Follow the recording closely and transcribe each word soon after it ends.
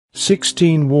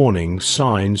16 warning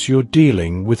signs you're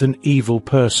dealing with an evil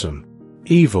person.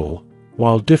 Evil,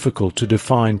 while difficult to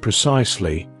define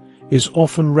precisely, is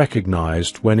often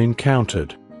recognized when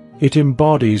encountered. It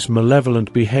embodies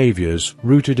malevolent behaviors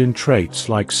rooted in traits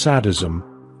like sadism,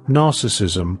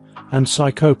 narcissism, and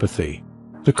psychopathy.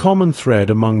 The common thread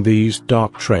among these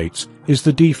dark traits is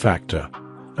the D factor,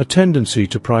 a tendency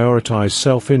to prioritize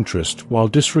self-interest while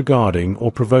disregarding or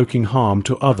provoking harm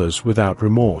to others without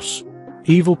remorse.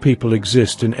 Evil people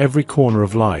exist in every corner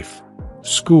of life: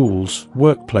 schools,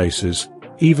 workplaces,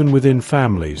 even within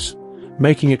families,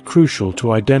 making it crucial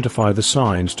to identify the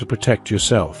signs to protect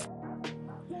yourself.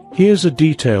 Here's a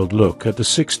detailed look at the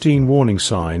 16 warning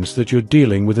signs that you're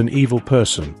dealing with an evil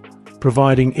person,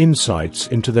 providing insights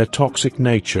into their toxic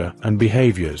nature and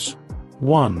behaviors.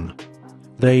 1.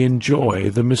 They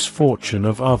enjoy the misfortune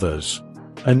of others.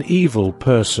 An evil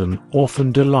person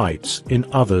often delights in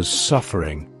others'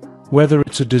 suffering. Whether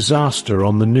it's a disaster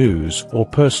on the news or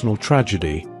personal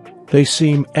tragedy, they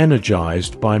seem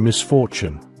energized by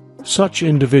misfortune. Such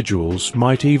individuals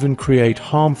might even create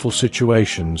harmful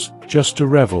situations just to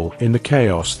revel in the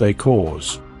chaos they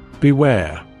cause.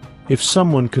 Beware. If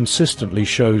someone consistently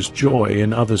shows joy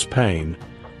in others' pain,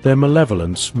 their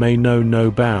malevolence may know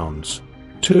no bounds.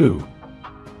 2.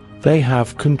 They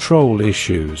have control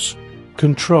issues.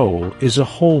 Control is a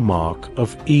hallmark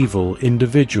of evil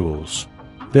individuals.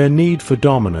 Their need for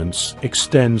dominance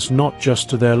extends not just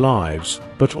to their lives,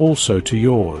 but also to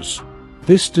yours.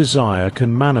 This desire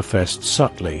can manifest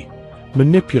subtly,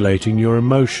 manipulating your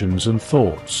emotions and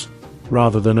thoughts,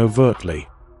 rather than overtly.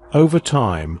 Over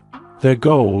time, their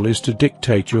goal is to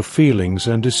dictate your feelings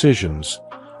and decisions,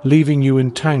 leaving you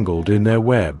entangled in their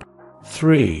web.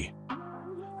 3.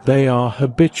 They are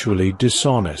habitually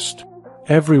dishonest.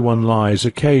 Everyone lies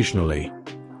occasionally,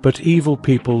 but evil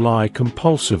people lie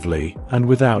compulsively and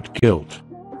without guilt.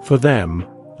 For them,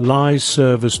 lies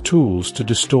serve as tools to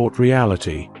distort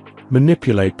reality,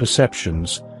 manipulate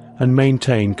perceptions, and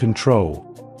maintain control.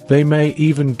 They may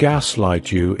even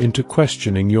gaslight you into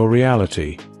questioning your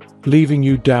reality, leaving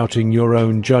you doubting your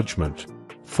own judgment.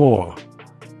 4.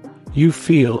 You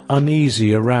feel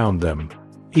uneasy around them.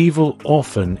 Evil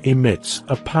often emits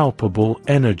a palpable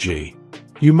energy.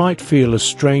 You might feel a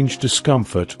strange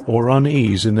discomfort or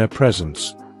unease in their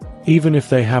presence, even if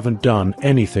they haven't done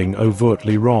anything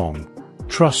overtly wrong.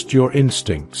 Trust your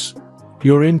instincts.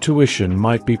 Your intuition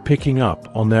might be picking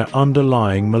up on their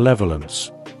underlying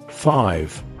malevolence.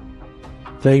 5.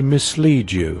 They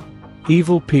mislead you.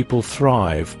 Evil people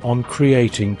thrive on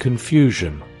creating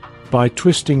confusion. By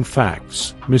twisting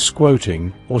facts,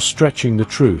 misquoting, or stretching the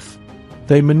truth,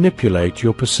 they manipulate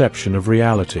your perception of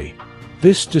reality.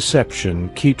 This deception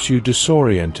keeps you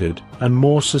disoriented and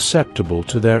more susceptible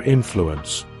to their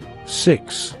influence.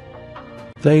 6.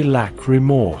 They lack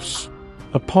remorse.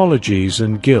 Apologies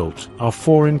and guilt are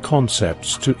foreign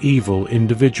concepts to evil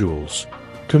individuals.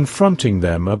 Confronting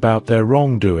them about their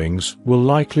wrongdoings will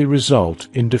likely result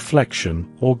in deflection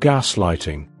or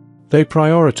gaslighting. They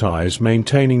prioritize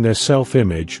maintaining their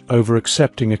self-image over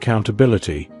accepting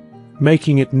accountability,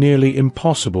 making it nearly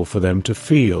impossible for them to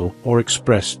feel or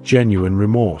express genuine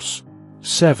remorse.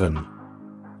 7.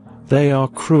 They are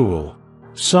cruel.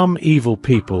 Some evil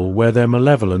people wear their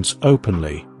malevolence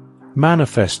openly,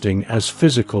 manifesting as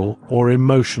physical or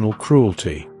emotional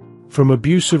cruelty. From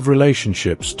abusive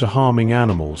relationships to harming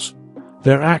animals,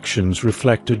 their actions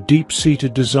reflect a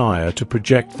deep-seated desire to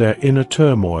project their inner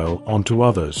turmoil onto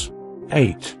others.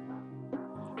 8.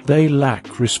 They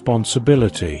lack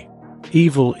responsibility.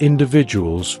 Evil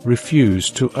individuals refuse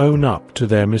to own up to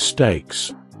their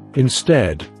mistakes.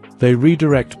 Instead, they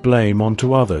redirect blame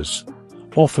onto others,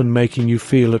 often making you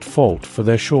feel at fault for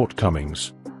their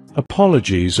shortcomings.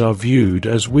 Apologies are viewed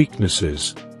as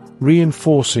weaknesses,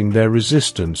 reinforcing their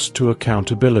resistance to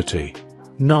accountability.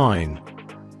 9.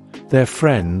 Their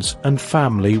friends and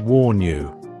family warn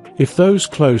you. If those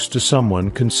close to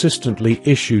someone consistently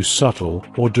issue subtle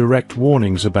or direct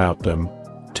warnings about them,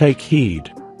 take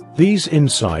heed. These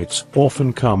insights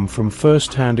often come from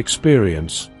first-hand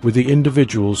experience with the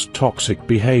individual's toxic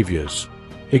behaviors.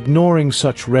 Ignoring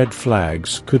such red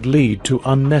flags could lead to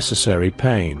unnecessary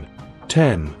pain.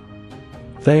 10.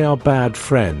 They are bad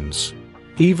friends.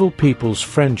 Evil people's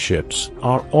friendships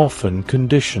are often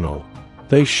conditional.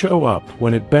 They show up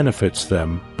when it benefits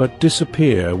them, but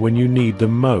disappear when you need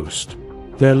them most.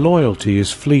 Their loyalty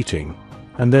is fleeting,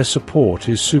 and their support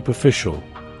is superficial,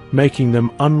 making them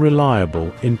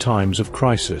unreliable in times of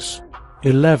crisis.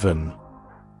 11.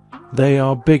 They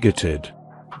are bigoted.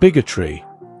 Bigotry,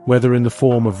 whether in the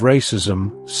form of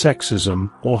racism, sexism,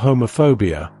 or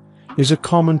homophobia, is a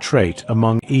common trait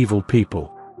among evil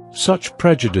people. Such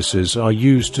prejudices are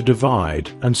used to divide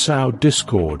and sow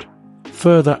discord,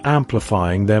 further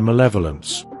amplifying their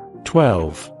malevolence.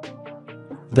 12.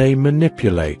 They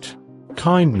manipulate.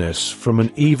 Kindness from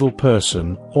an evil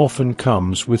person often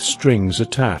comes with strings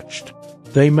attached.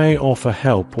 They may offer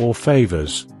help or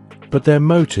favors, but their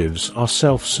motives are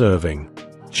self-serving.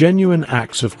 Genuine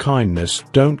acts of kindness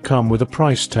don't come with a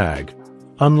price tag,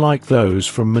 unlike those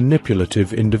from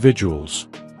manipulative individuals.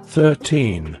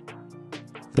 13.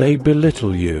 They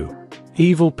belittle you.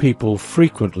 Evil people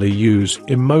frequently use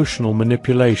emotional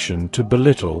manipulation to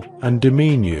belittle and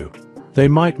demean you. They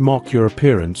might mock your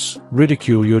appearance,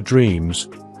 ridicule your dreams,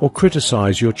 or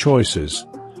criticize your choices,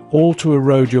 all to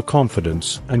erode your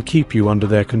confidence and keep you under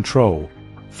their control.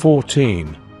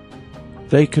 14.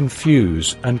 They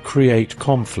confuse and create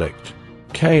conflict.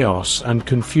 Chaos and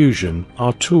confusion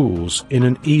are tools in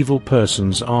an evil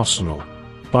person's arsenal.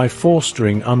 By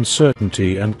fostering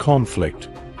uncertainty and conflict,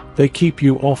 they keep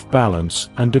you off balance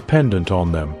and dependent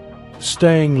on them.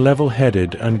 Staying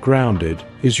level-headed and grounded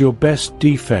is your best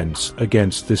defense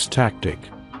against this tactic.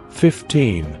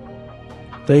 15.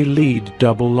 They lead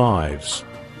double lives.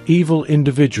 Evil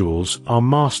individuals are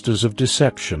masters of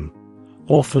deception,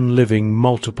 often living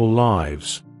multiple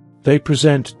lives. They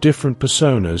present different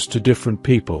personas to different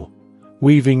people,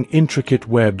 weaving intricate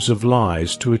webs of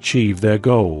lies to achieve their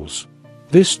goals.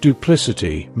 This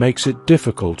duplicity makes it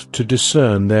difficult to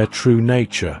discern their true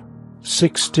nature.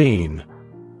 16.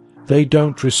 They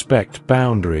don't respect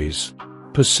boundaries.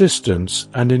 Persistence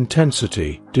and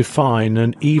intensity define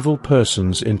an evil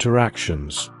person's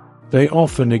interactions. They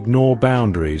often ignore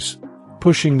boundaries,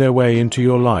 pushing their way into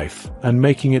your life and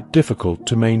making it difficult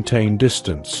to maintain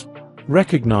distance.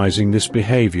 Recognizing this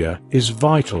behavior is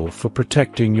vital for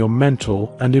protecting your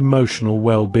mental and emotional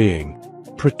well-being.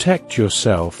 Protect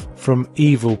yourself from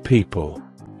evil people.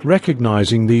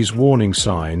 Recognizing these warning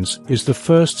signs is the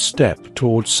first step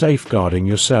towards safeguarding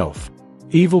yourself.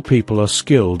 Evil people are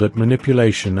skilled at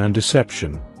manipulation and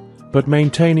deception, but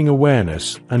maintaining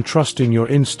awareness and trusting your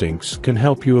instincts can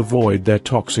help you avoid their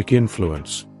toxic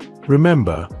influence.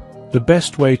 Remember, the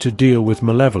best way to deal with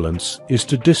malevolence is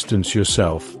to distance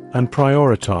yourself and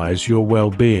prioritize your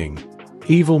well-being.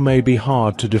 Evil may be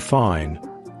hard to define,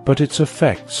 but its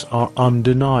effects are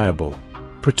undeniable.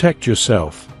 Protect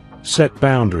yourself, set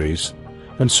boundaries,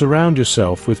 and surround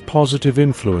yourself with positive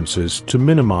influences to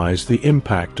minimize the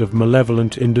impact of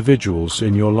malevolent individuals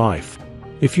in your life.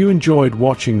 If you enjoyed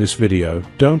watching this video,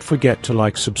 don't forget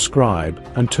to subscribe,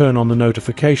 and turn on the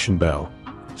notification bell,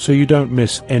 so you don't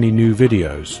miss any new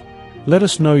videos. Let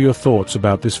us know your thoughts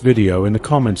about this video in the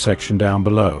comment section down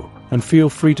below, and feel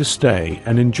free to stay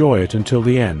and enjoy it until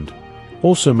the end.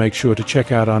 Also make sure to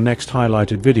check out our next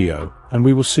highlighted video, and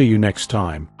we will see you next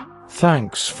time.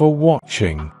 Thanks for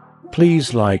watching.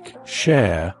 Please like,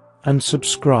 share, and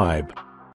subscribe.